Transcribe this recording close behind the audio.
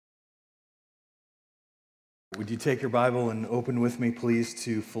Would you take your Bible and open with me, please,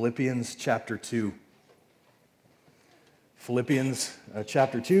 to Philippians chapter 2. Philippians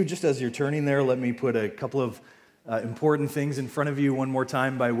chapter 2. Just as you're turning there, let me put a couple of important things in front of you one more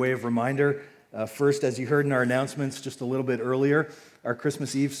time by way of reminder. First, as you heard in our announcements just a little bit earlier, our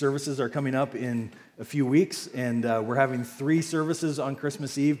Christmas Eve services are coming up in a few weeks, and we're having 3 services on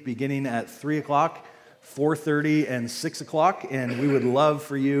Christmas Eve beginning at 3 o'clock, 4:30, and 6 o'clock, and we would love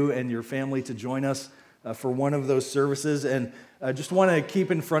for you and your family to join us for one of those services. And I just want to keep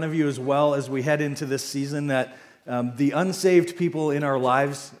in front of you as well as we head into this season that the unsaved people in our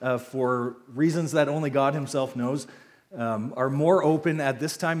lives, for reasons that only God himself knows, are more open at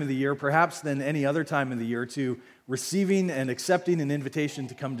this time of the year, perhaps than any other time of the year, to receiving and accepting an invitation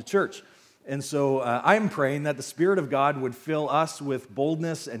to come to church. And so I'm praying that the Spirit of God would fill us with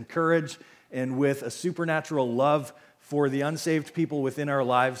boldness and courage and with a supernatural love for the unsaved people within our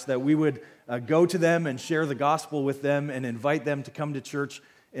lives, that we would go to them and share the gospel with them and invite them to come to church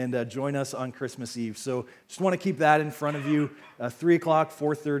and join us on Christmas Eve. So just want to keep that in front of you, 3 o'clock,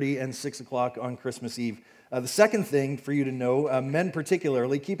 4:30, and 6 o'clock on Christmas Eve. The second thing for you to know, men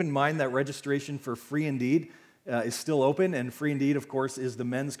particularly, keep in mind that registration for Free Indeed is still open, and Free Indeed, of course, is the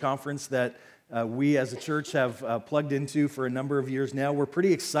men's conference that we as a church have plugged into for a number of years now. We're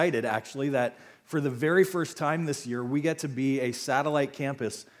pretty excited, actually, that for the very first time this year, we get to be a satellite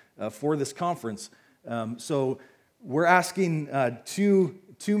campus for this conference. So we're asking two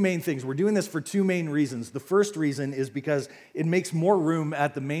main things. We're doing this for 2 main reasons. The first reason is because it makes more room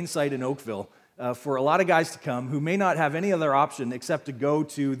at the main site in Oakville for a lot of guys to come who may not have any other option except to go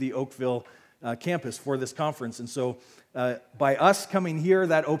to the Oakville campus for this conference. And so by us coming here,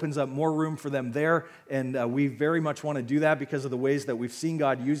 that opens up more room for them there, and we very much want to do that because of the ways that we've seen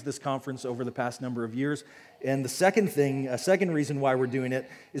God use this conference over the past number of years. And the second reason why we're doing it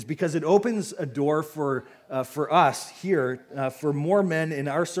is because it opens a door for us here, for more men in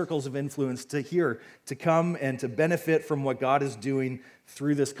our circles of influence to come and to benefit from what God is doing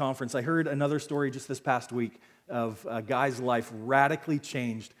through this conference. I heard another story just this past week of a guy's life radically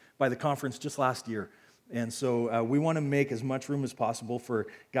changed by the conference just last year. And so we want to make as much room as possible for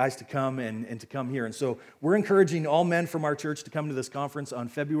guys to come and to come here. And so we're encouraging all men from our church to come to this conference on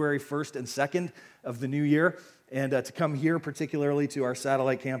February 1st and 2nd of the new year, and to come here particularly to our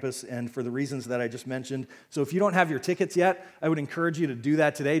satellite campus, and for the reasons that I just mentioned. So if you don't have your tickets yet, I would encourage you to do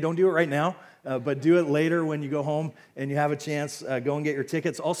that today. Don't do it right now, but do it later when you go home and you have a chance. Go and get your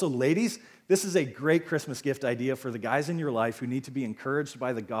tickets. Also, ladies, this is a great Christmas gift idea for the guys in your life who need to be encouraged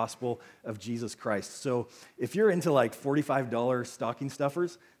by the gospel of Jesus Christ. So if you're into like $45 stocking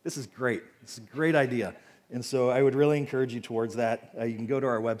stuffers, this is great. It's a great idea. And so I would really encourage you towards that. You can go to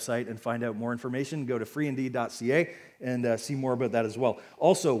our website and find out more information. Go to freeindeed.ca and see more about that as well.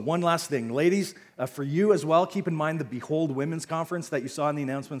 Also, one last thing. Ladies, for you as well, keep in mind the Behold Women's Conference that you saw in the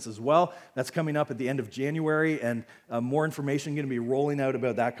announcements as well. That's coming up at the end of January, and more information going to be rolling out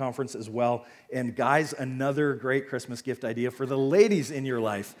about that conference as well. And guys, another great Christmas gift idea for the ladies in your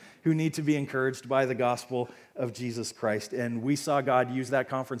life who need to be encouraged by the gospel of Jesus Christ. And we saw God use that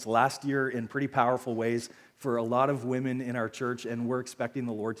conference last year in pretty powerful ways for a lot of women in our church, and we're expecting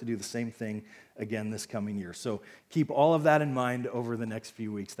the Lord to do the same thing again this coming year. So keep all of that in mind over the next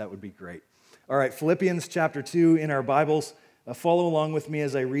few weeks. That would be great. All right, Philippians chapter 2 in our Bibles. Follow along with me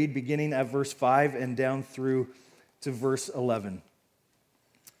as I read, beginning at verse 5 and down through to verse 11.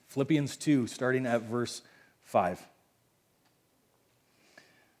 Philippians 2, starting at verse 5.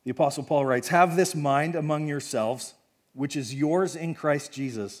 The Apostle Paul writes, "Have this mind among yourselves, which is yours in Christ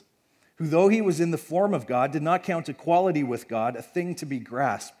Jesus, who though he was in the form of God, did not count equality with God a thing to be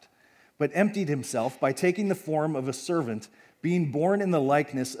grasped, but emptied himself by taking the form of a servant, being born in the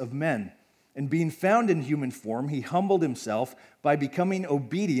likeness of men. And being found in human form, he humbled himself by becoming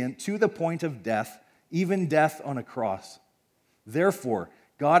obedient to the point of death, even death on a cross. Therefore,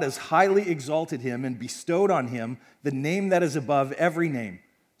 God has highly exalted him and bestowed on him the name that is above every name,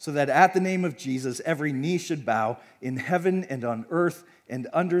 so that at the name of Jesus every knee should bow in heaven and on earth and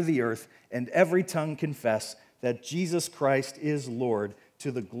under the earth, and every tongue confess that Jesus Christ is Lord,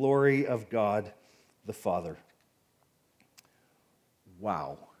 to the glory of God the Father."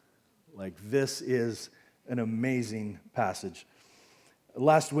 Wow. Like, this is an amazing passage.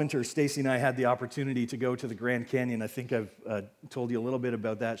 Last winter, Stacy and I had the opportunity to go to the Grand Canyon. I think I've told you a little bit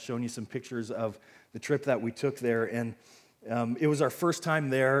about that, shown you some pictures of the trip that we took there. And it was our first time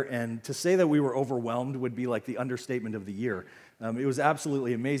there, and to say that we were overwhelmed would be like the understatement of the year. It was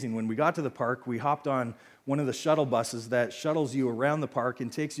absolutely amazing. When we got to the park, we hopped on one of the shuttle buses that shuttles you around the park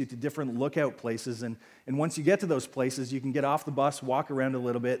and takes you to different lookout places. And once you get to those places, you can get off the bus, walk around a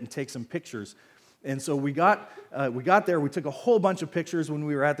little bit, and take some pictures. And so we got there. We took a whole bunch of pictures when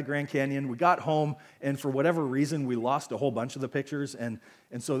we were at the Grand Canyon. We got home, and for whatever reason, we lost a whole bunch of the pictures. And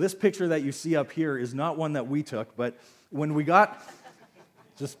so this picture that you see up here is not one that we took, but when we got,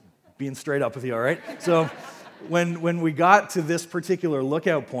 just being straight up with you, all right? So when we got to this particular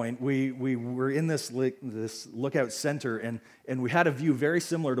lookout point, we were in this lookout center, and we had a view very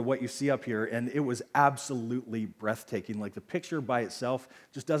similar to what you see up here, and it was absolutely breathtaking. Like, the picture by itself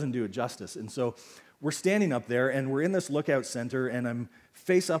just doesn't do it justice. And so we're standing up there, and we're in this lookout center, and I'm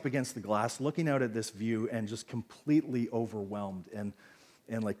face up against the glass, looking out at this view, and just completely overwhelmed, and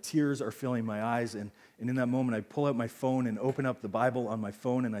like tears are filling my eyes, and in that moment, I pull out my phone and open up the Bible on my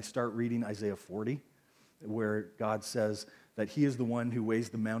phone, and I start reading Isaiah 40, where God says that he is the one who weighs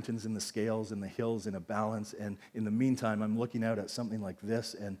the mountains in the scales and the hills in a balance. And in the meantime, I'm looking out at something like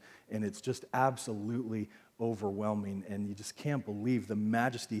this, and it's just absolutely overwhelming, and you just can't believe the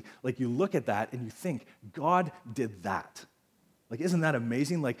majesty. Like, you look at that and you think, God did that. Like, isn't that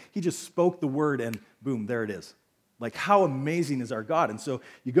amazing? Like, he just spoke the word and boom, there it is. Like, how amazing is our God? And so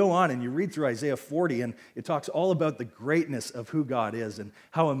you go on and you read through Isaiah 40, and it talks all about the greatness of who God is and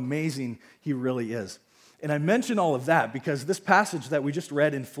how amazing he really is. And I mention all of that because this passage that we just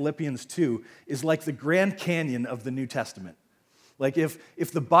read in Philippians 2 is like the Grand Canyon of the New Testament. Like, if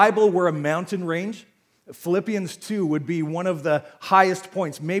the Bible were a mountain range, Philippians 2 would be one of the highest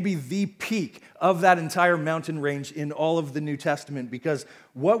points, maybe the peak of that entire mountain range in all of the New Testament, because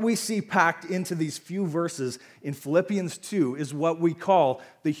what we see packed into these few verses in Philippians 2 is what we call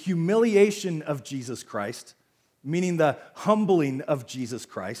the humiliation of Jesus Christ, meaning the humbling of Jesus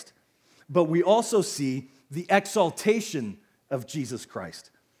Christ, but we also see the exaltation of Jesus Christ.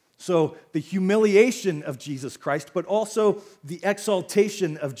 So the humiliation of Jesus Christ, but also the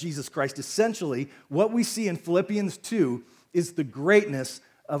exaltation of Jesus Christ. Essentially, what we see in Philippians 2 is the greatness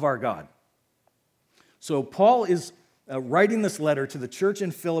of our God. So Paul is writing this letter to the church in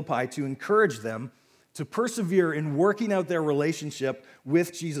Philippi to encourage them to persevere in working out their relationship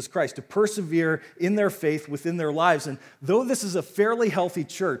with Jesus Christ, to persevere in their faith within their lives. And though this is a fairly healthy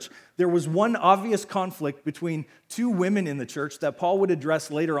church, there was one obvious conflict between two women in the church that Paul would address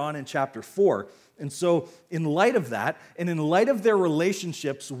later on in chapter 4. And so in light of that, and in light of their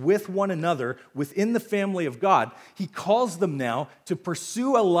relationships with one another within the family of God, he calls them now to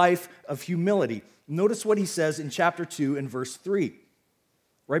pursue a life of humility. Notice what he says in chapter 2 and verse 3.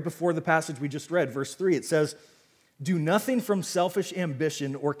 Right before the passage we just read, verse 3, it says, "Do nothing from selfish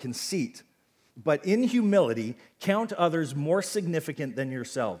ambition or conceit, but in humility count others more significant than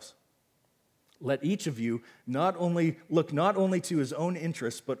yourselves. Let each of you look not only to his own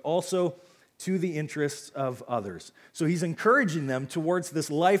interests, but also to the interests of others." So he's encouraging them towards this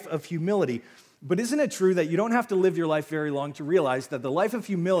life of humility. But isn't it true that you don't have to live your life very long to realize that the life of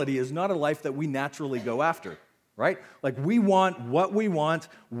humility is not a life that we naturally go after? Right? Like, we want what we want,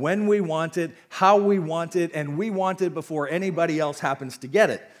 when we want it, how we want it, and we want it before anybody else happens to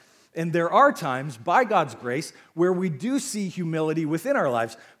get it. And there are times, by God's grace, where we do see humility within our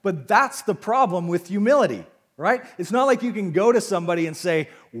lives, but that's the problem with humility, right? It's not like you can go to somebody and say,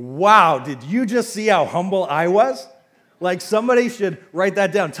 "Wow, did you just see how humble I was?" Like, somebody should write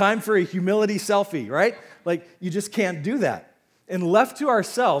that down. Time for a humility selfie, right? Like, you just can't do that. And left to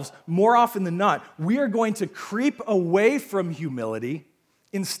ourselves, more often than not, we are going to creep away from humility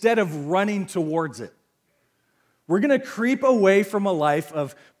instead of running towards it. We're going to creep away from a life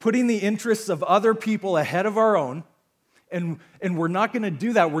of putting the interests of other people ahead of our own, and we're not going to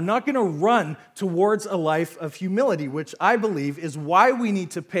do that. We're not going to run towards a life of humility, which I believe is why we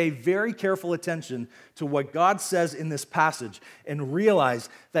need to pay very careful attention to what God says in this passage and realize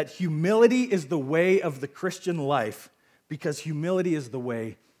that humility is the way of the Christian life, because humility is the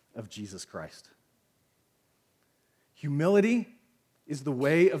way of Jesus Christ. Humility is the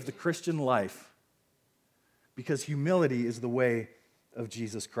way of the Christian life because humility is the way of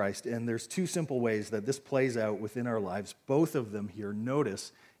Jesus Christ. And there's two simple ways that this plays out within our lives. Both of them here,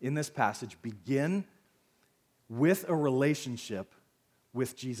 notice, in this passage, begin with a relationship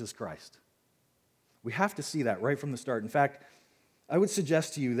with Jesus Christ. We have to see that right from the start. In fact, I would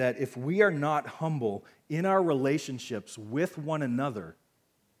suggest to you that if we are not humble in our relationships with one another,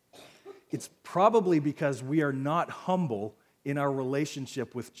 it's probably because we are not humble in our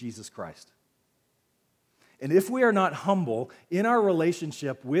relationship with Jesus Christ. And if we are not humble in our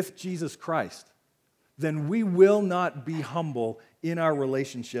relationship with Jesus Christ, then we will not be humble in our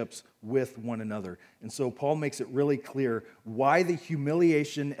relationships with one another. And so Paul makes it really clear why the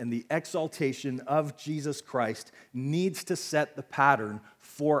humiliation and the exaltation of Jesus Christ needs to set the pattern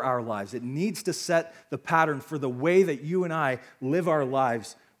for our lives. It needs to set the pattern for the way that you and I live our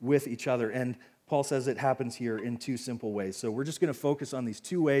lives with each other. And Paul says it happens here in two simple ways. So we're just going to focus on these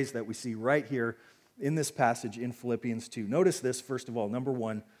two ways that we see right here in this passage in Philippians 2. Notice this, first of all. Number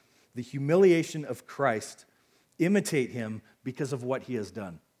one, the humiliation of Christ. Imitate him because of what he has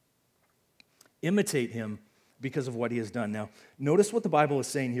done. Imitate him because of what he has done. Now, notice what the Bible is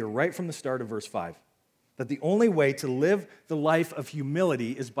saying here right from the start of verse 5. That the only way to live the life of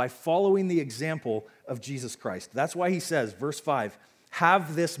humility is by following the example of Jesus Christ. That's why he says, verse 5,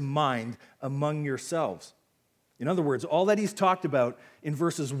 have this mind among yourselves. In other words, all that he's talked about in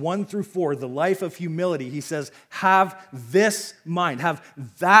verses 1 through 4, the life of humility, he says, have this mind, have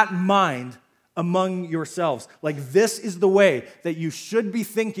that mind among yourselves. Like this is the way that you should be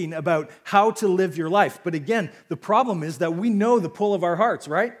thinking about how to live your life. But again, the problem is that we know the pull of our hearts,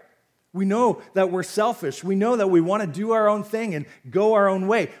 right? We know that we're selfish. We know that we want to do our own thing and go our own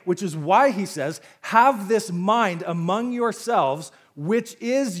way, which is why he says, have this mind among yourselves, which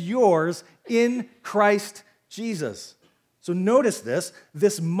is yours in Christ Jesus. So notice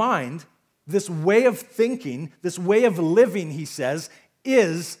this mind, this way of thinking, this way of living, he says,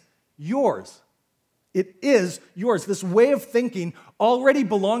 is yours. It is yours. This way of thinking already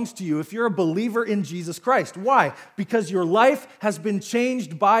belongs to you if you're a believer in Jesus Christ. Why? Because your life has been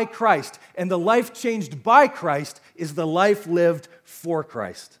changed by Christ, and the life changed by Christ is the life lived for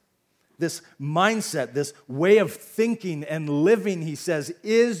Christ. This mindset, this way of thinking and living, he says,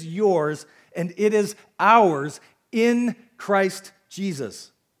 is yours, and it is ours in Christ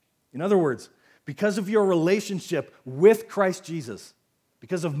Jesus. In other words, because of your relationship with Christ Jesus,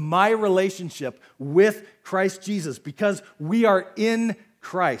 because of my relationship with Christ Jesus, because we are in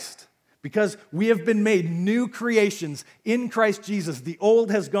Christ, because we have been made new creations in Christ Jesus. The old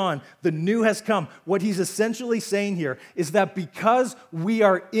has gone, the new has come. What he's essentially saying here is that because we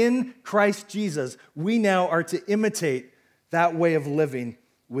are in Christ Jesus, we now are to imitate that way of living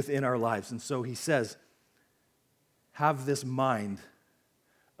within our lives. And so he says, have this mind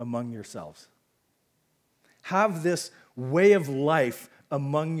among yourselves. Have this way of life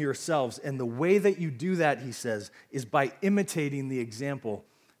among yourselves. And the way that you do that, he says, is by imitating the example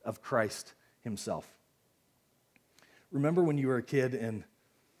of Christ himself. Remember when you were a kid and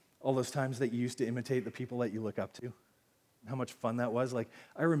all those times that you used to imitate the people that you look up to? How much fun that was. Like,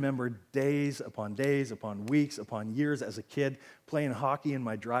 I remember days upon weeks upon years as a kid playing hockey in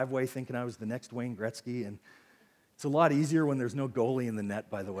my driveway thinking I was the next Wayne Gretzky. And it's a lot easier when there's no goalie in the net,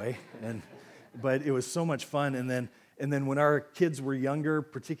 by the way. But it was so much fun. And then when our kids were younger,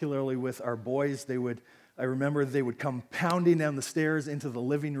 particularly with our boys, I remember they would come pounding down the stairs into the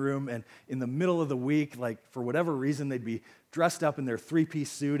living room, and in the middle of the week, like for whatever reason, they'd be dressed up in their three-piece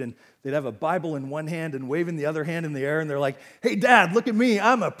suit, and they'd have a Bible in one hand and waving the other hand in the air, and they're like, "Hey, Dad, look at me,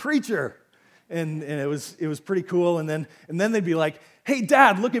 I'm a preacher." And it was pretty cool. And then they'd be like, "Hey,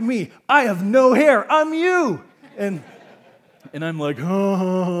 Dad, look at me, I have no hair, I'm you." And I'm like,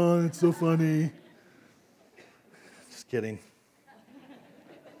 "Oh, it's so funny." Just kidding.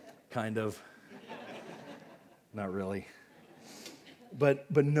 Kind of. Not really. But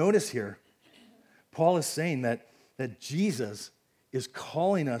notice here, Paul is saying that Jesus is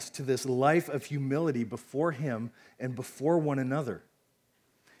calling us to this life of humility before him and before one another.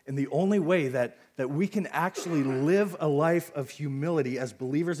 And the only way that we can actually live a life of humility as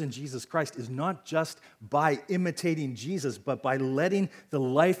believers in Jesus Christ is not just by imitating Jesus, but by letting the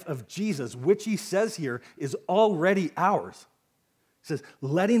life of Jesus, which he says here is already ours. He says,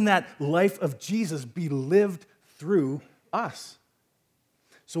 letting that life of Jesus be lived through us.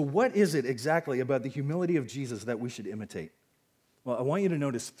 So what is it exactly about the humility of Jesus that we should imitate? Well, I want you to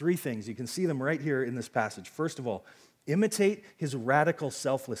notice three things. You can see them right here in this passage. First of all, imitate his radical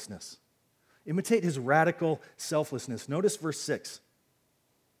selflessness. Imitate his radical selflessness. Notice verse 6.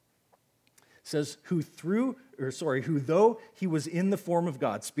 It says, who though he was in the form of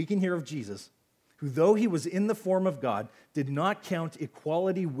God, speaking here of Jesus, who though he was in the form of God, did not count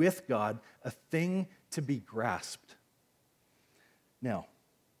equality with God a thing to be grasped. Now,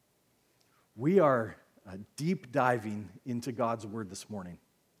 we are deep diving into God's word this morning.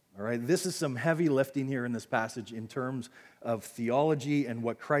 All right, this is some heavy lifting here in this passage in terms of theology and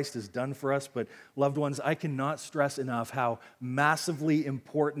what Christ has done for us. But loved ones, I cannot stress enough how massively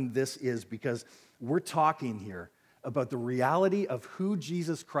important this is, because we're talking here about the reality of who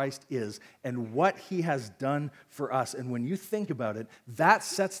Jesus Christ is and what he has done for us. And when you think about it, that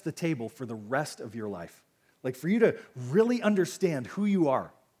sets the table for the rest of your life. Like, for you to really understand who you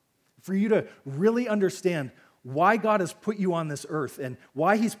are, for you to really understand why God has put you on this earth and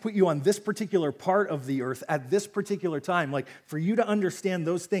why he's put you on this particular part of the earth at this particular time. Like, for you to understand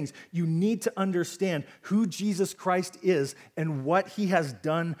those things, you need to understand who Jesus Christ is and what he has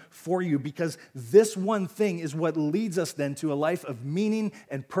done for you, because this one thing is what leads us then to a life of meaning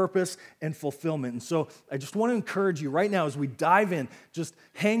and purpose and fulfillment. And so I just want to encourage you right now as we dive in, just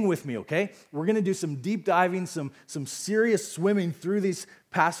hang with me, okay? We're going to do some deep diving, some serious swimming through these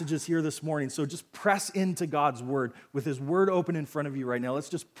passages here this morning. So just press into God's word with his word open in front of you right now. Let's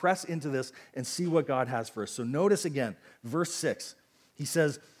just press into this and see what God has for us. So notice again, verse 6. He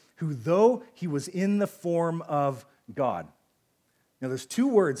says, who though he was in the form of God. Now there's two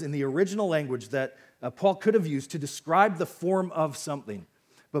words in the original language that Paul could have used to describe the form of something.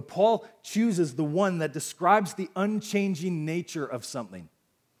 But Paul chooses the one that describes the unchanging nature of something.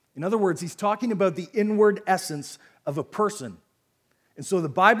 In other words, he's talking about the inward essence of a person. And so the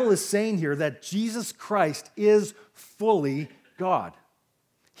Bible is saying here that Jesus Christ is fully God.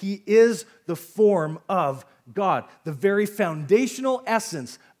 He is the form of God. The very foundational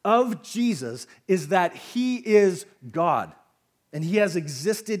essence of Jesus is that he is God, and he has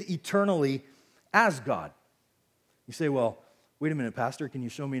existed eternally as God. You say, well, wait a minute, Pastor, can you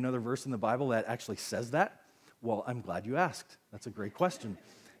show me another verse in the Bible that actually says that? Well, I'm glad you asked. That's a great question.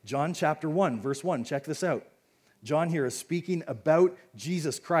 John chapter 1, verse 1, check this out. John here is speaking about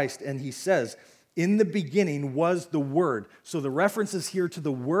Jesus Christ, and he says, in the beginning was the Word. So the references here to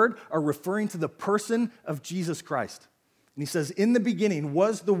the Word are referring to the person of Jesus Christ. And he says, in the beginning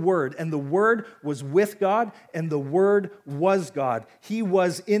was the Word, and the Word was with God, and the Word was God. He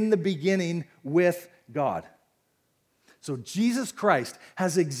was in the beginning with God. So Jesus Christ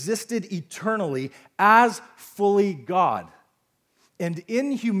has existed eternally as fully God. And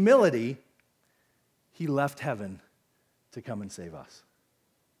in humility, he left heaven to come and save us.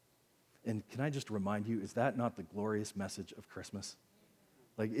 And can I just remind you, is that not the glorious message of Christmas?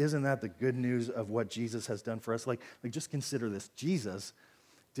 Like, isn't that the good news of what Jesus has done for us? Like just consider this. Jesus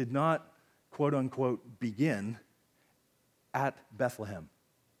did not, quote unquote, begin at Bethlehem.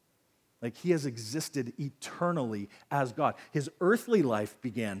 Like, he has existed eternally as God. His earthly life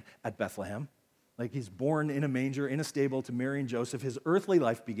began at Bethlehem. Like, he's born in a manger, in a stable to Mary and Joseph. His earthly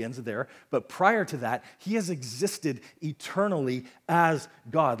life begins there. But prior to that, he has existed eternally as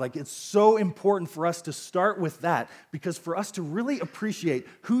God. Like, it's so important for us to start with that, because for us to really appreciate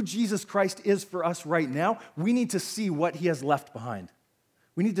who Jesus Christ is for us right now, we need to see what he has left behind.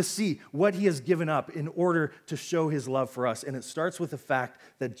 We need to see what he has given up in order to show his love for us. And it starts with the fact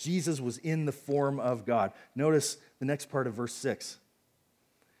that Jesus was in the form of God. Notice the next part of verse 6.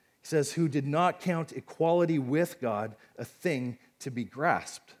 He says, who did not count equality with God a thing to be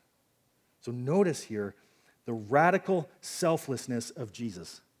grasped. So notice here the radical selflessness of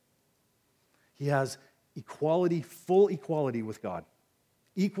Jesus. He has equality, full equality with God.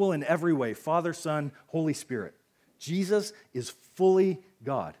 Equal in every way, Father, Son, Holy Spirit. Jesus is fully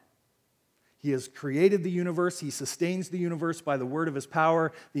God. He has created the universe. He sustains the universe by the word of his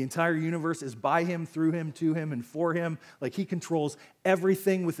power. The entire universe is by him, through him, to him, and for him. Like, he controls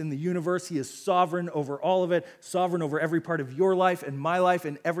everything within the universe. He is sovereign over all of it, sovereign over every part of your life and my life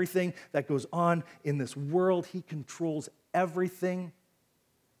and everything that goes on in this world. He controls everything.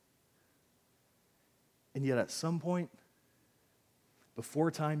 And yet at some point, before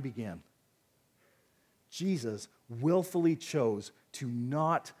time began, Jesus willfully chose to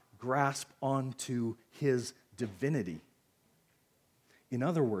not grasp onto his divinity. In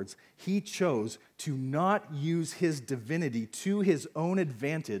other words, he chose to not use his divinity to his own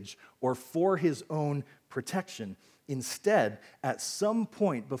advantage or for his own protection. Instead, at some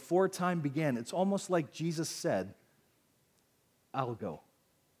point before time began, it's almost like Jesus said, I'll go.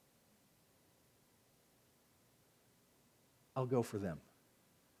 I'll go for them.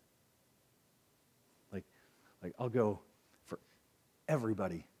 Like I'll go for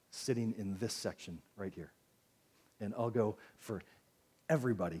everybody sitting in this section right here. And I'll go for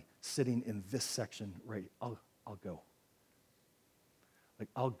everybody sitting in this section right. I'll go. Like,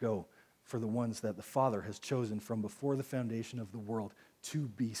 I'll go for the ones that the Father has chosen from before the foundation of the world to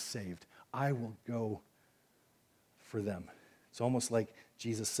be saved. I will go for them. It's almost like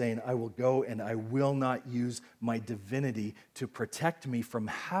Jesus saying, I will go and I will not use my divinity to protect me from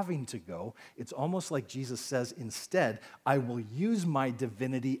having to go. It's almost like Jesus says, instead, I will use my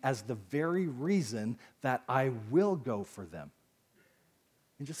divinity as the very reason that I will go for them.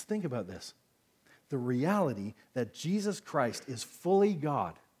 And just think about this. The reality that Jesus Christ is fully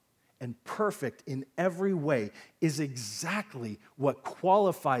God and perfect in every way is exactly what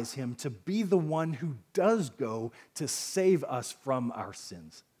qualifies him to be the one who does go to save us from our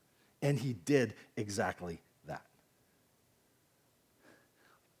sins. And he did exactly that.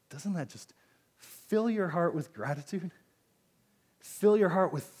 doesn't that just fill your heart with gratitude? Fill your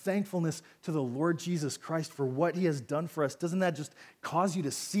heart with thankfulness to the Lord Jesus Christ for what he has done for us. Doesn't that just cause you to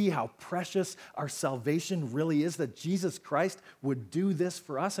see how precious our salvation really is, that Jesus Christ would do this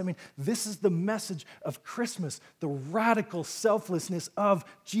for us? I mean, this is the message of Christmas, the radical selflessness of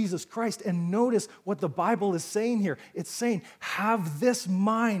Jesus Christ. And notice what the Bible is saying here. It's saying, have this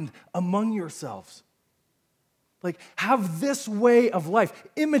mind among yourselves. Like, have this way of life,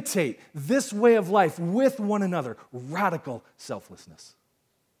 imitate this way of life with one another, radical selflessness.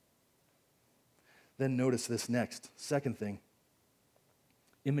 Then notice this next, second thing,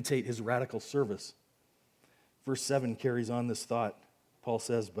 imitate his radical service. Verse 7 carries on this thought. Paul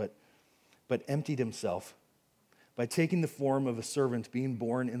says, but emptied himself by taking the form of a servant, being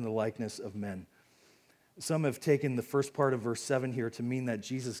born in the likeness of men. Some have taken the first part of verse 7 here to mean that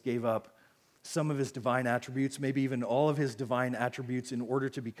Jesus gave up some of his divine attributes, maybe even all of his divine attributes in order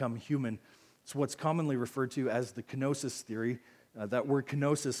to become human. It's what's commonly referred to as the kenosis theory. That word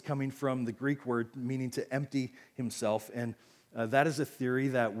kenosis coming from the Greek word meaning to empty himself. And that is a theory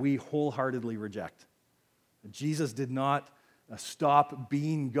that we wholeheartedly reject. Jesus did not stop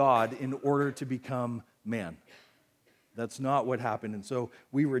being God in order to become man. That's not what happened. And so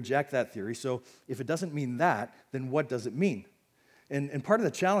we reject that theory. So if it doesn't mean that, then what does it mean? And part of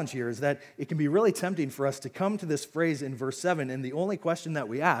the challenge here is that it can be really tempting for us to come to this phrase in verse 7, and the only question that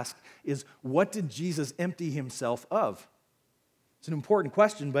we ask is, what did Jesus empty himself of? It's an important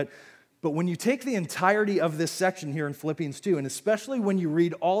question, but when you take the entirety of this section here in Philippians 2, and especially when you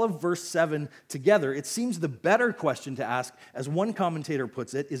read all of verse 7 together, it seems the better question to ask, as one commentator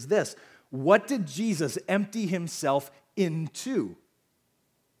puts it, is this: what did Jesus empty himself into?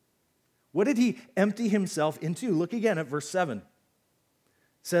 What did he empty himself into? Look again at verse 7.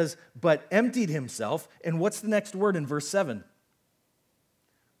 It says, but emptied himself, and what's the next word in verse 7?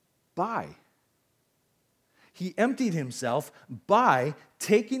 By. He emptied himself by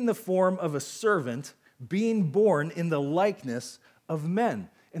taking the form of a servant, being born in the likeness of men.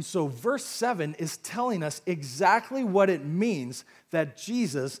 And so verse 7 is telling us exactly what it means that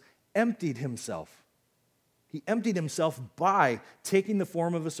Jesus emptied himself. He emptied himself by taking the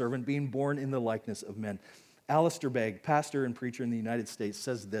form of a servant, being born in the likeness of men. Alistair Begg, pastor and preacher in the United States,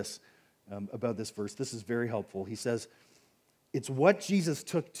 says this about this verse. This is very helpful. He says, it's what Jesus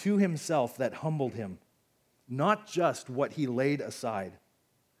took to himself that humbled him, not just what he laid aside.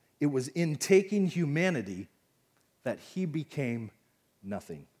 It was in taking humanity that he became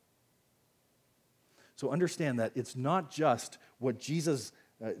nothing. So understand that it's not just what Jesus,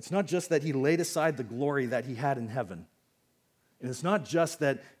 it's not just that he laid aside the glory that he had in heaven. And it's not just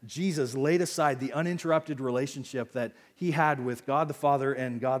that Jesus laid aside the uninterrupted relationship that he had with God the Father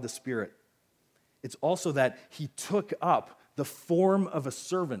and God the Spirit. It's also that he took up the form of a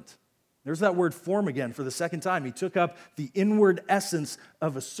servant. There's that word form again for the second time. He took up the inward essence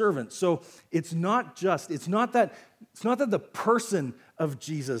of a servant. So it's not that the person of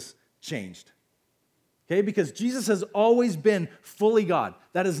Jesus changed. Okay, because Jesus has always been fully God.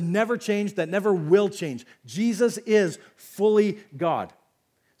 That has never changed, that never will change. Jesus is fully God.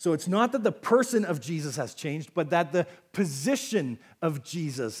 So it's not that the person of Jesus has changed, but that the position of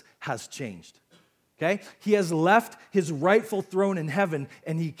Jesus has changed. Okay? He has left his rightful throne in heaven,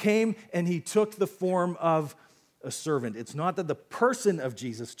 and he came and he took the form of a servant. It's not that the person of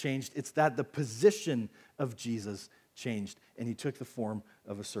Jesus changed, it's that the position of Jesus changed, and he took the form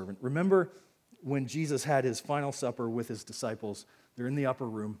of a servant. Remember when Jesus had his final supper with his disciples, they're in the upper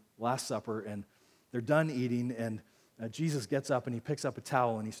room, Last Supper, and they're done eating, and Jesus gets up and he picks up a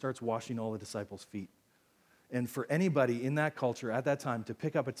towel and he starts washing all the disciples' feet. And for anybody in that culture at that time to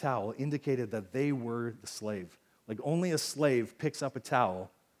pick up a towel indicated that they were the slave. Like only a slave picks up a towel,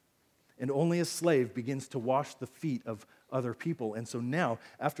 and only a slave begins to wash the feet of other people. And so now,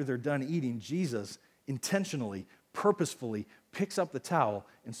 after they're done eating, Jesus intentionally, purposefully picks up the towel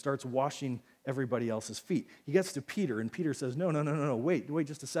and starts washing everybody else's feet. He gets to Peter, and Peter says, no, wait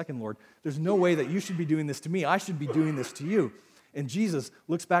just a second, Lord. There's no way that you should be doing this to me. I should be doing this to you. And Jesus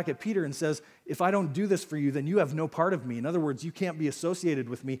looks back at Peter and says, if I don't do this for you, then you have no part of me. In other words, you can't be associated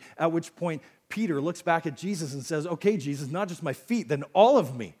with me. At which point, Peter looks back at Jesus and says, okay, Jesus, not just my feet, then all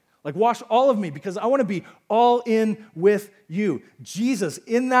of me. Like wash all of me because I want to be all in with you. Jesus,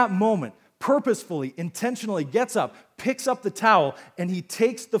 in that moment, purposefully, intentionally gets up, picks up the towel, and he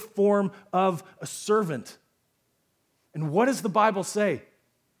takes the form of a servant. And what does the Bible say? It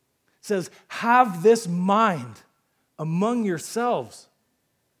says, have this mind among yourselves.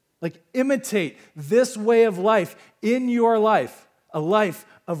 Like imitate this way of life in your life, a life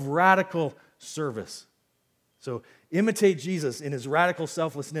of radical service. So imitate Jesus in his radical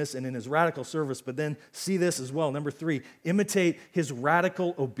selflessness and in his radical service, but then see this as well. Number 3, imitate his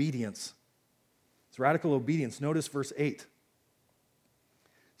radical obedience. It's radical obedience. Notice verse 8. It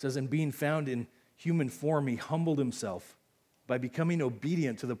says, "And being found in human form, he humbled himself by becoming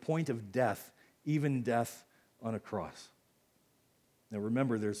obedient to the point of death, even death on a cross." Now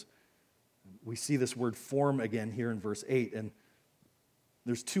remember, we see this word form again here in verse 8, and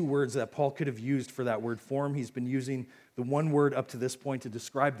there's 2 words that Paul could have used for that word form. He's been using the one word up to this point to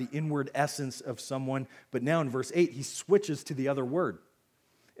describe the inward essence of someone, but now in verse 8, he switches to the other word.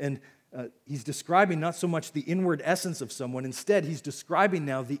 And he's describing not so much the inward essence of someone, instead he's describing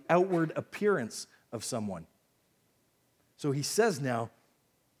now the outward appearance of someone. So he says now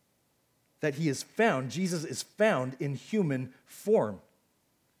that Jesus is found in human form.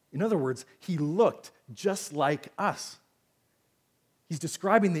 In other words, he looked just like us. He's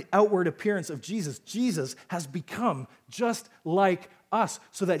describing the outward appearance of Jesus. Jesus has become just like us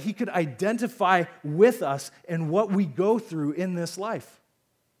so that he could identify with us and what we go through in this life.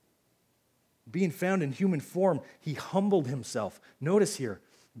 Being found in human form, he humbled himself. Notice here,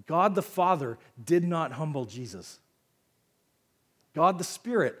 God the Father did not humble Jesus. God the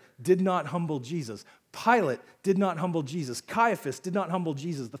Spirit did not humble Jesus. Pilate did not humble Jesus. Caiaphas did not humble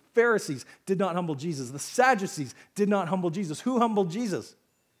Jesus. The Pharisees did not humble Jesus. The Sadducees did not humble Jesus. Who humbled Jesus?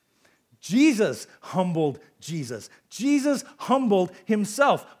 Jesus humbled Jesus. Jesus humbled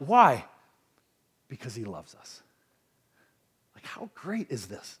himself. Why? Because he loves us. Like, how great is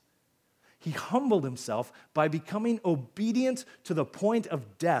this? He humbled himself by becoming obedient to the point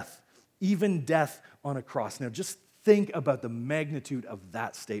of death, even death on a cross. Now, just think about the magnitude of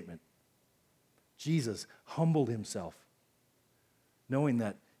that statement. Jesus humbled himself, knowing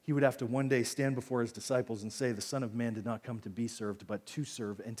that he would have to one day stand before his disciples and say, "The Son of Man did not come to be served, but to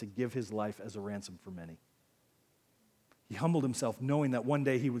serve and to give his life as a ransom for many." He humbled himself, knowing that one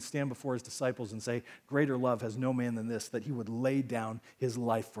day he would stand before his disciples and say, "Greater love has no man than this," that he would lay down his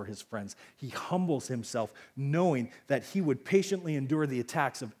life for his friends. He humbles himself, knowing that he would patiently endure the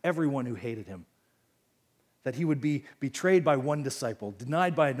attacks of everyone who hated him. That he would be betrayed by one disciple,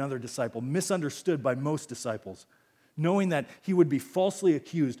 denied by another disciple, misunderstood by most disciples, knowing that he would be falsely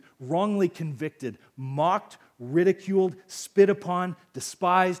accused, wrongly convicted, mocked, ridiculed, spit upon,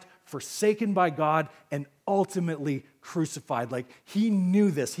 despised, forsaken by God, and ultimately crucified. Like, he knew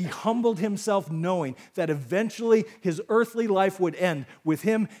this. He humbled himself knowing that eventually his earthly life would end with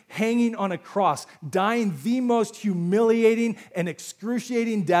him hanging on a cross, dying the most humiliating and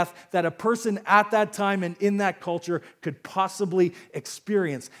excruciating death that a person at that time and in that culture could possibly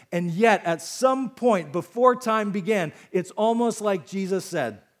experience. And yet, at some point before time began, it's almost like Jesus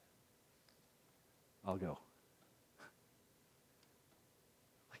said, "I'll go."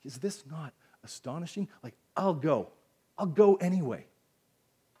 Like, is this not astonishing? Like, I'll go. I'll go anyway.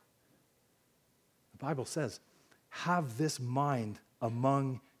 The Bible says, have this mind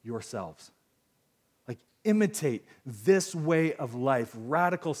among yourselves. Like, imitate this way of life,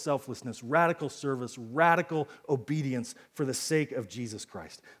 radical selflessness, radical service, radical obedience for the sake of Jesus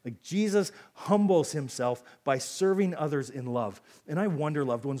Christ. Like, Jesus humbles himself by serving others in love. And I wonder,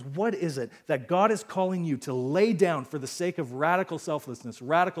 loved ones, what is it that God is calling you to lay down for the sake of radical selflessness,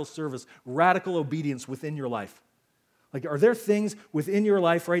 radical service, radical obedience within your life? Like, are there things within your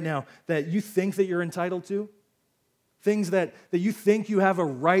life right now that you think that you're entitled to? Things that you think you have a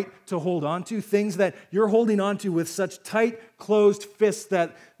right to hold on to? Things that you're holding on to with such tight, closed fists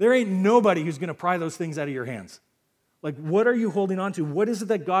that there ain't nobody who's going to pry those things out of your hands. Like, what are you holding on to? What is it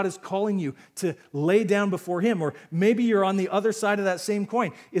that God is calling you to lay down before him? Or maybe you're on the other side of that same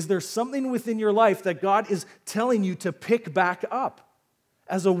coin. Is there something within your life that God is telling you to pick back up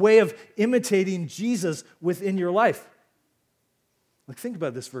as a way of imitating Jesus within your life? Like, think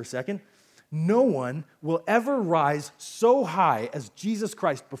about this for a second. No one will ever rise so high as Jesus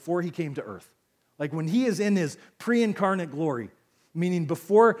Christ before he came to earth. Like, when he is in his pre-incarnate glory, meaning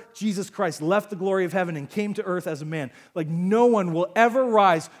before Jesus Christ left the glory of heaven and came to earth as a man, like, no one will ever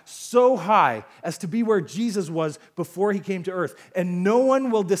rise so high as to be where Jesus was before he came to earth. And no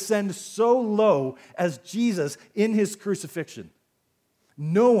one will descend so low as Jesus in his crucifixion.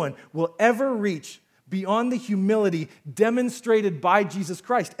 No one will ever reach beyond the humility demonstrated by Jesus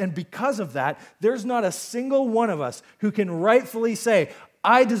Christ. And because of that, there's not a single one of us who can rightfully say,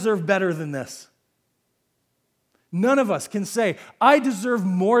 "I deserve better than this." None of us can say, "I deserve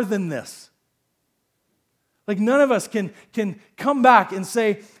more than this." Like, none of us can come back and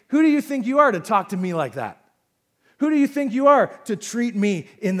say, "Who do you think you are to talk to me like that? Who do you think you are to treat me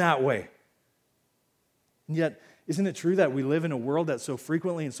in that way?" And yet, Isn't it true that we live in a world that so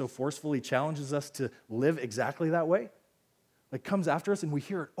frequently and so forcefully challenges us to live exactly that way? Like comes after us, and we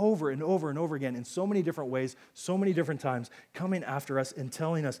hear it over and over and over again in so many different ways, so many different times, coming after us and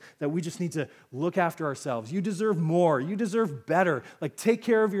telling us that we just need to look after ourselves. You deserve more. You deserve better. Like take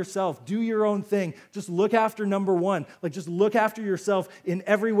care of yourself. Do your own thing. Just look after number one. Like just look after yourself in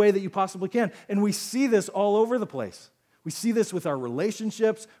every way that you possibly can. And we see this all over the place. We see this with our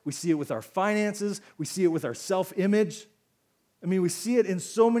relationships. We see it with our finances. We see it with our self-image. I mean, we see it in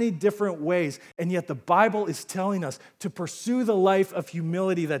so many different ways, and yet the Bible is telling us to pursue the life of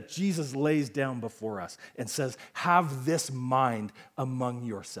humility that Jesus lays down before us and says, have this mind among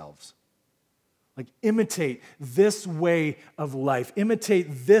yourselves. Like, imitate this way of life. Imitate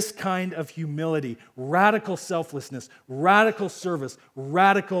this kind of humility, radical selflessness, radical service,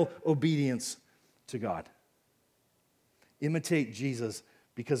 radical obedience to God. Imitate Jesus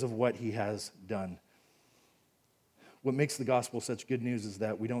because of what he has done. What makes the gospel such good news is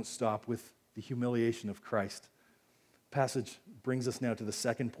that we don't stop with the humiliation of Christ. The passage brings us now to the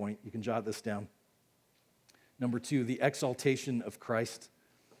second point. You can jot this down. Number 2, the exaltation of Christ.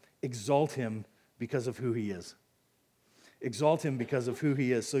 Exalt him because of who he is. Exalt him because of who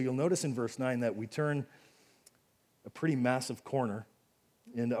he is. So you'll notice in verse 9 that we turn a pretty massive corner.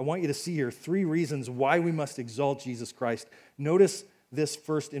 And I want you to see here 3 reasons why we must exalt Jesus Christ. Notice this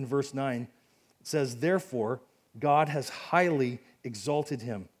first in verse 9. It says, therefore, God has highly exalted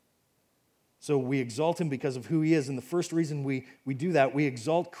him. So we exalt him because of who he is. And the first reason we do that, we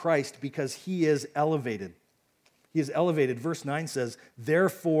exalt Christ because he is elevated. He is elevated. Verse 9 says,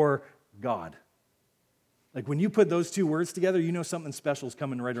 therefore God. Like when you put those 2 words together, you know something special is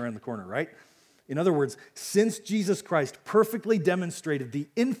coming right around the corner, right? In other words, since Jesus Christ perfectly demonstrated the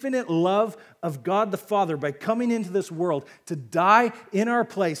infinite love of God the Father by coming into this world to die in our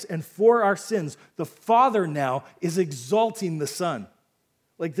place and for our sins, the Father now is exalting the Son.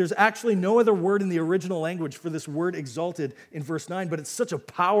 Like there's actually no other word in the original language for this word exalted in verse 9, but it's such a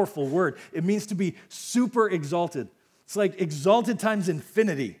powerful word. It means to be super exalted. It's like exalted times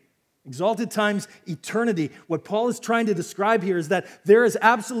infinity. Exalted times eternity. What Paul is trying to describe here is that there is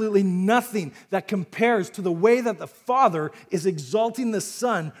absolutely nothing that compares to the way that the Father is exalting the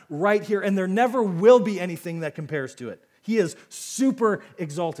Son right here, and there never will be anything that compares to it. He is super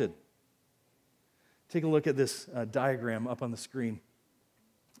exalted. Take a look at this diagram up on the screen,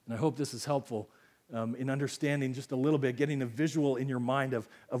 and I hope this is helpful in understanding just a little bit, getting a visual in your mind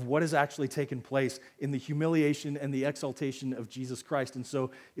of what has actually taken place in the humiliation and the exaltation of Jesus Christ. And so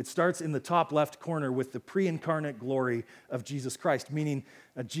it starts in the top left corner with the pre-incarnate glory of Jesus Christ, meaning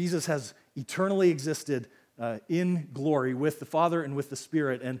Jesus has eternally existed in glory with the Father and with the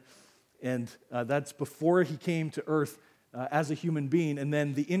Spirit, and that's before he came to earth as a human being. And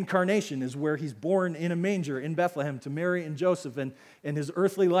then the incarnation is where he's born in a manger in Bethlehem to Mary and Joseph. And his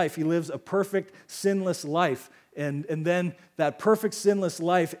earthly life, he lives a perfect, sinless life. And then that perfect, sinless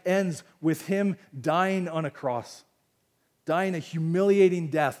life ends with him dying on a cross, dying a humiliating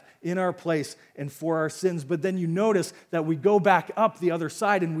death in our place and for our sins. But then you notice that we go back up the other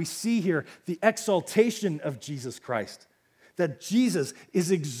side and we see here the exaltation of Jesus Christ. That Jesus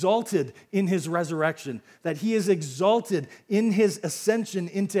is exalted in his resurrection, that he is exalted in his ascension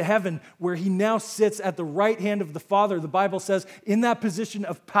into heaven, where he now sits at the right hand of the Father. The Bible says, in that position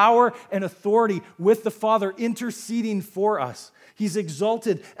of power and authority with the Father interceding for us. He's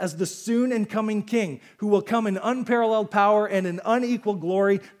exalted as the soon and coming King who will come in unparalleled power and in unequal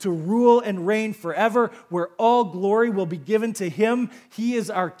glory to rule and reign forever, where all glory will be given to him. He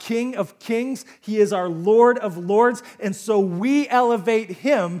is our King of kings. He is our Lord of lords. And so we elevate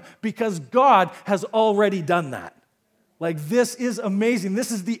him because God has already done that. Like, this is amazing.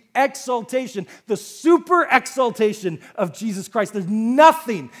 This is the exaltation, the super exaltation of Jesus Christ. There's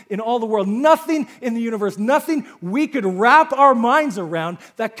nothing in all the world, nothing in the universe, nothing we could wrap our minds around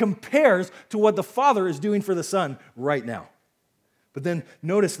that compares to what the Father is doing for the Son right now. But then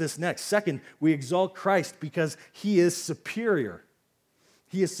notice this next. Second, we exalt Christ because he is superior.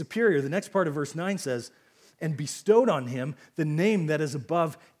 He is superior. The next part of verse 9 says, and bestowed on him the name that is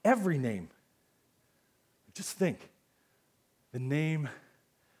above every name. Just think. The name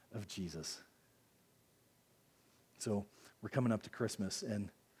of Jesus. So we're coming up to Christmas, and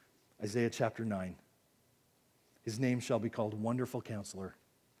Isaiah chapter 9. His name shall be called Wonderful Counselor,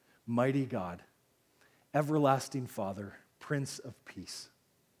 Mighty God, Everlasting Father, Prince of Peace.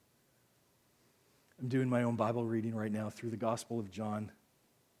 I'm doing my own Bible reading right now through the Gospel of John.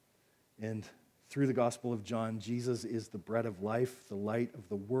 And through the Gospel of John, Jesus is the bread of life, the light of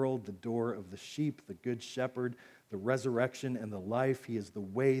the world, the door of the sheep, the good shepherd, the resurrection and the life. He is the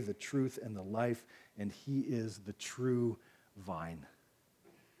way, the truth, and the life, and he is the true vine.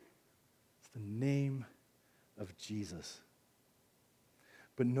 It's the name of Jesus.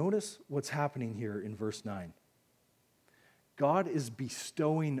 But notice what's happening here in verse 9. God is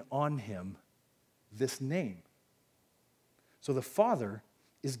bestowing on him this name. So the Father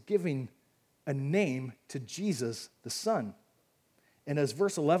is giving a name to Jesus, the Son. And as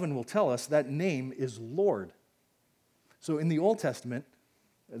verse 11 will tell us, that name is Lord. So in the Old Testament,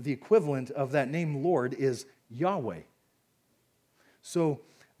 the equivalent of that name Lord is Yahweh. So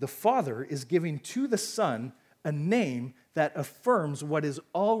the Father is giving to the Son a name that affirms what is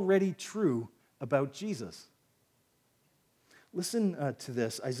already true about Jesus. Listen to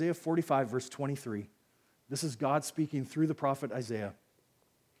this, Isaiah 45, verse 23. This is God speaking through the prophet Isaiah.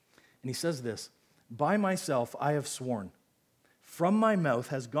 And he says this, "By myself I have sworn, from my mouth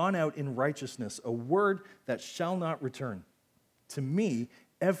has gone out in righteousness a word that shall not return. To me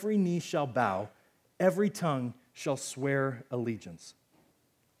every knee shall bow, every tongue shall swear allegiance."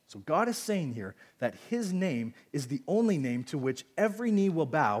 So God is saying here that his name is the only name to which every knee will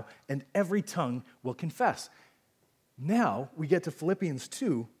bow and every tongue will confess. Now we get to Philippians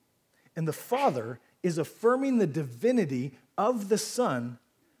 2, and the Father is affirming the divinity of the Son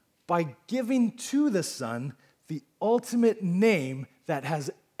by giving to the Son the ultimate name that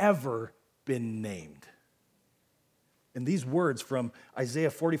has ever been named. And these words from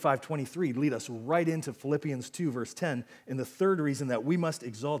Isaiah 45:23 lead us right into Philippians 2, verse 10, and the third reason that we must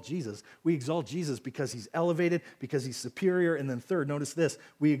exalt Jesus. We exalt Jesus because he's elevated, because he's superior, and then third, notice this,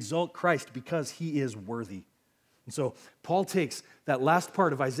 we exalt Christ because he is worthy. And so Paul takes that last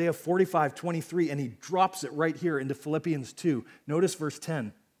part of Isaiah 45:23 and he drops it right here into Philippians 2. Notice verse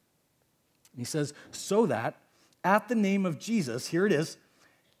 10. He says, "So that at the name of Jesus," here it is,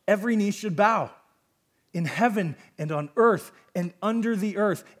 "every knee should bow, in heaven and on earth and under the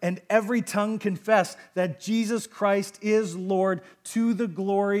earth, and every tongue confess that Jesus Christ is Lord, to the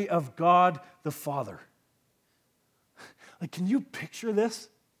glory of God the Father." Like, can you picture this?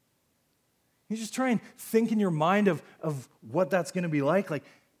 You just try and think in your mind of what that's going to be like. Like,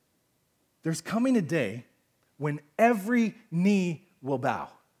 there's coming a day when every knee will bow.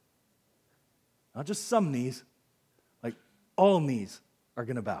 Not just some knees, like all knees are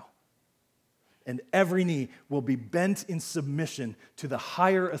going to bow. And every knee will be bent in submission to the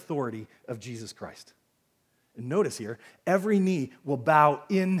higher authority of Jesus Christ. And notice here, every knee will bow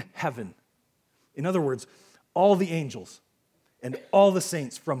in heaven. In other words, all the angels and all the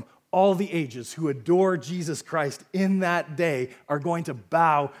saints from all the ages who adore Jesus Christ in that day are going to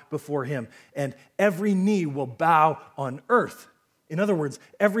bow before him. And every knee will bow on earth. In other words,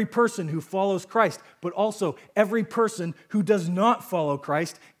 every person who follows Christ, but also every person who does not follow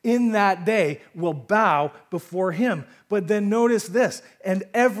Christ in that day will bow before him. But then notice this, and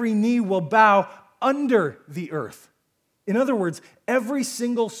every knee will bow under the earth. In other words, every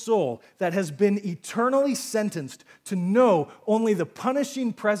single soul that has been eternally sentenced to know only the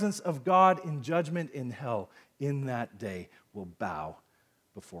punishing presence of God in judgment in hell in that day will bow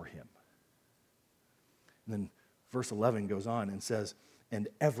before him. And then verse 11 goes on and says, "And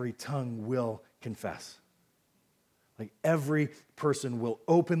every tongue will confess." Like, every person will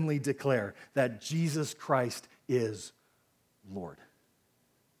openly declare that Jesus Christ is Lord.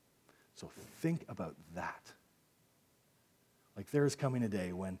 So think about that. Like, there is coming a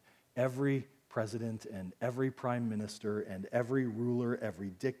day when every president and every prime minister and every ruler, every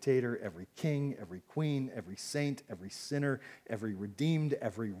dictator, every king, every queen, every saint, every sinner, every redeemed,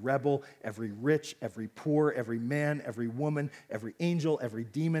 every rebel, every rich, every poor, every man, every woman, every angel, every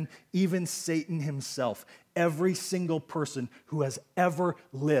demon, even Satan himself, every single person who has ever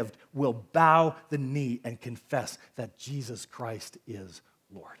lived will bow the knee and confess that Jesus Christ is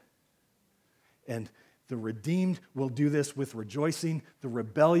Lord. And the redeemed will do this with rejoicing. The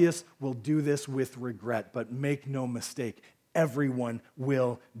rebellious will do this with regret. But make no mistake, everyone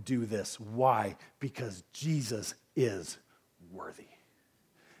will do this. Why? Because Jesus is worthy.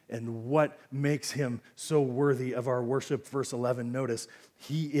 And what makes him so worthy of our worship? Verse 11, notice,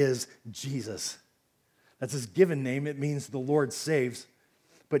 he is Jesus. That's his given name. It means the Lord saves.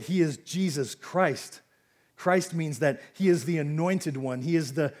 But he is Jesus Christ. Christ means that he is the anointed one. He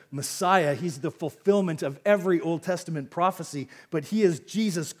is the Messiah. He's the fulfillment of every Old Testament prophecy. But he is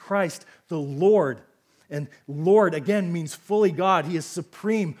Jesus Christ, the Lord. And Lord, again, means fully God. He is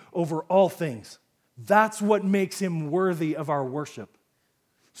supreme over all things. That's what makes him worthy of our worship.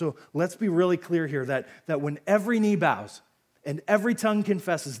 So let's be really clear here that when every knee bows and every tongue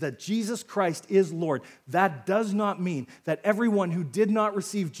confesses that Jesus Christ is Lord, that does not mean that everyone who did not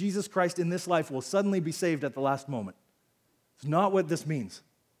receive Jesus Christ in this life will suddenly be saved at the last moment. It's not what this means.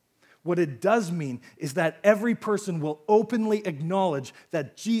 What it does mean is that every person will openly acknowledge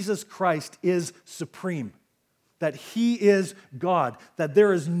that Jesus Christ is supreme, that he is God, that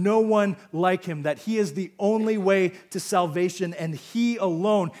there is no one like him, that he is the only way to salvation, and he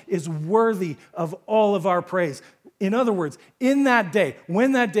alone is worthy of all of our praise. In other words, in that day,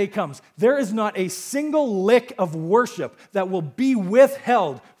 when that day comes, there is not a single lick of worship that will be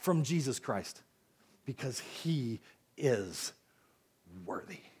withheld from Jesus Christ because he is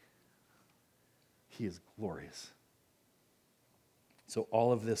worthy. He is glorious. So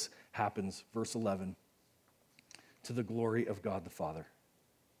all of this happens, verse 11, to the glory of God the Father.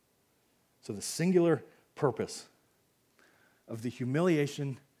 So the singular purpose of the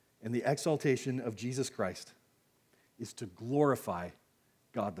humiliation and the exaltation of Jesus Christ is to glorify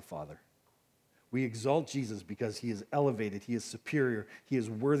God the Father. We exalt Jesus because he is elevated, he is superior, he is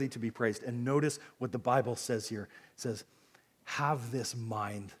worthy to be praised. And notice what the Bible says here. It says, have this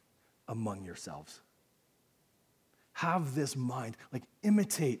mind among yourselves. Have this mind, like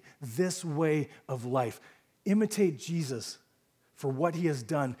imitate this way of life. Imitate Jesus for what he has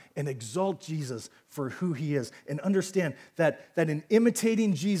done and exalt Jesus for who he is. And understand that in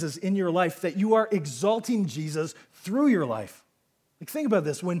imitating Jesus in your life, that you are exalting Jesus through your life. Like, think about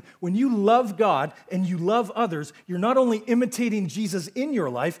this. When you love God and you love others, you're not only imitating Jesus in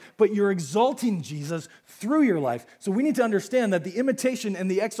your life, but you're exalting Jesus through your life. So we need to understand that the imitation and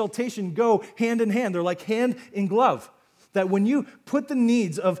the exaltation go hand in hand. They're like hand in glove. That when you put the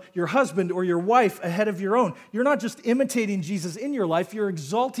needs of your husband or your wife ahead of your own, you're not just imitating Jesus in your life, you're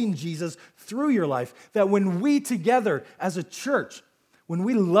exalting Jesus through your life. That when we together as a church, when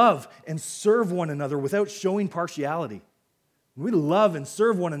we love and serve one another without showing partiality, we love and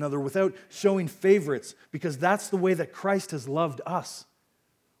serve one another without showing favorites, because that's the way that Christ has loved us.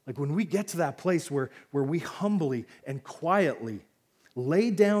 Like when we get to that place where we humbly and quietly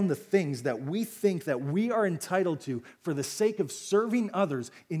lay down the things that we think that we are entitled to for the sake of serving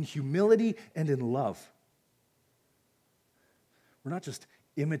others in humility and in love. We're not just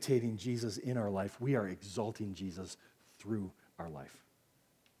imitating Jesus in our life, we are exalting Jesus through our life.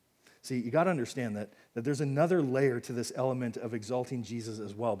 See, you got to understand that there's another layer to this element of exalting Jesus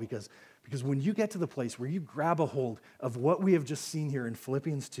as well, because when you get to the place where you grab a hold of what we have just seen here in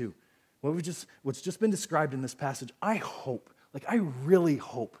Philippians 2, what's just been described in this passage, I really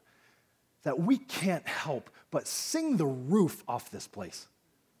hope that we can't help but sing the roof off this place.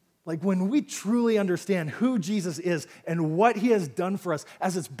 Like when we truly understand who Jesus is and what he has done for us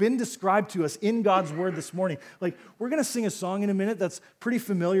as it's been described to us in God's word this morning. Like we're going to sing a song in a minute that's pretty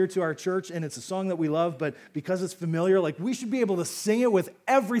familiar to our church, and it's a song that we love, but because it's familiar, like we should be able to sing it with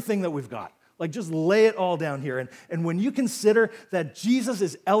everything that we've got. Like just lay it all down here. And when you consider that Jesus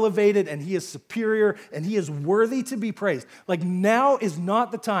is elevated and he is superior and he is worthy to be praised, like now is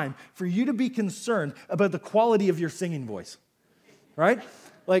not the time for you to be concerned about the quality of your singing voice, right?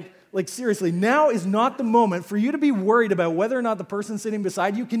 Like seriously, now is not the moment for you to be worried about whether or not the person sitting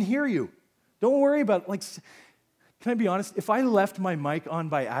beside you can hear you. Don't worry about, like, can I be honest? If I left my mic on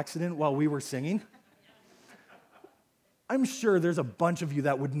by accident while we were singing, I'm sure there's a bunch of you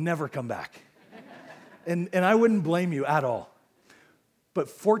that would never come back. And I wouldn't blame you at all. But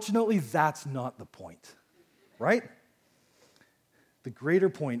fortunately, that's not the point, right? The greater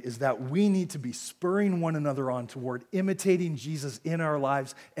point is that we need to be spurring one another on toward imitating Jesus in our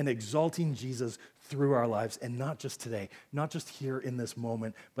lives and exalting Jesus through our lives, and not just today, not just here in this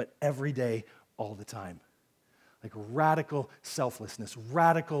moment, but every day, all the time. Like radical selflessness,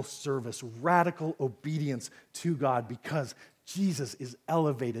 radical service, radical obedience to God, because Jesus is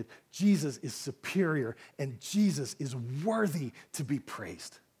elevated, Jesus is superior, and Jesus is worthy to be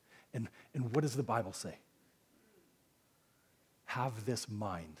praised. And what does the Bible say? Have this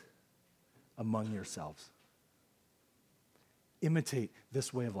mind among yourselves. Imitate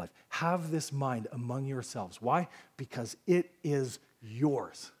this way of life. Have this mind among yourselves. Why? Because it is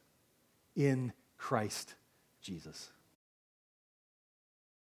yours in Christ Jesus.